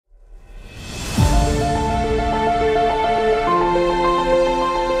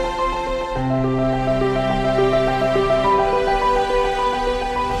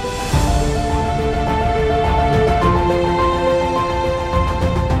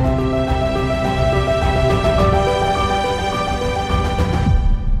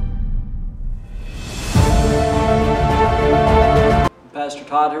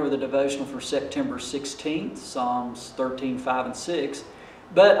Todd here with a devotional for September 16th, Psalms 13, 5, and 6.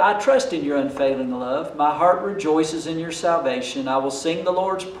 But I trust in your unfailing love. My heart rejoices in your salvation. I will sing the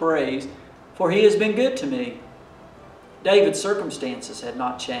Lord's praise, for he has been good to me. David's circumstances had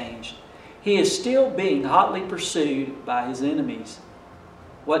not changed. He is still being hotly pursued by his enemies.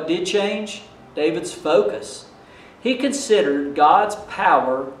 What did change? David's focus. He considered God's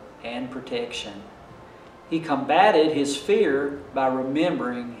power and protection. He combated his fear by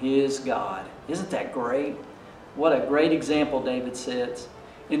remembering his God. Isn't that great? What a great example David sets.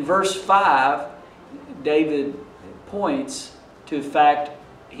 In verse 5, David points to the fact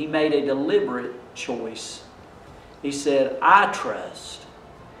he made a deliberate choice. He said, I trust.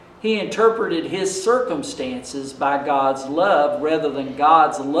 He interpreted his circumstances by God's love rather than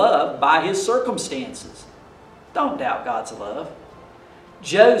God's love by his circumstances. Don't doubt God's love.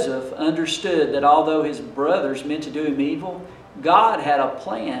 Joseph understood that although his brothers meant to do him evil, God had a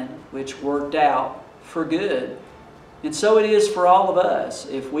plan which worked out for good. And so it is for all of us.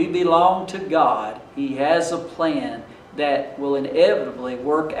 If we belong to God, he has a plan that will inevitably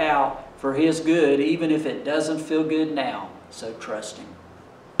work out for his good, even if it doesn't feel good now. So trust him.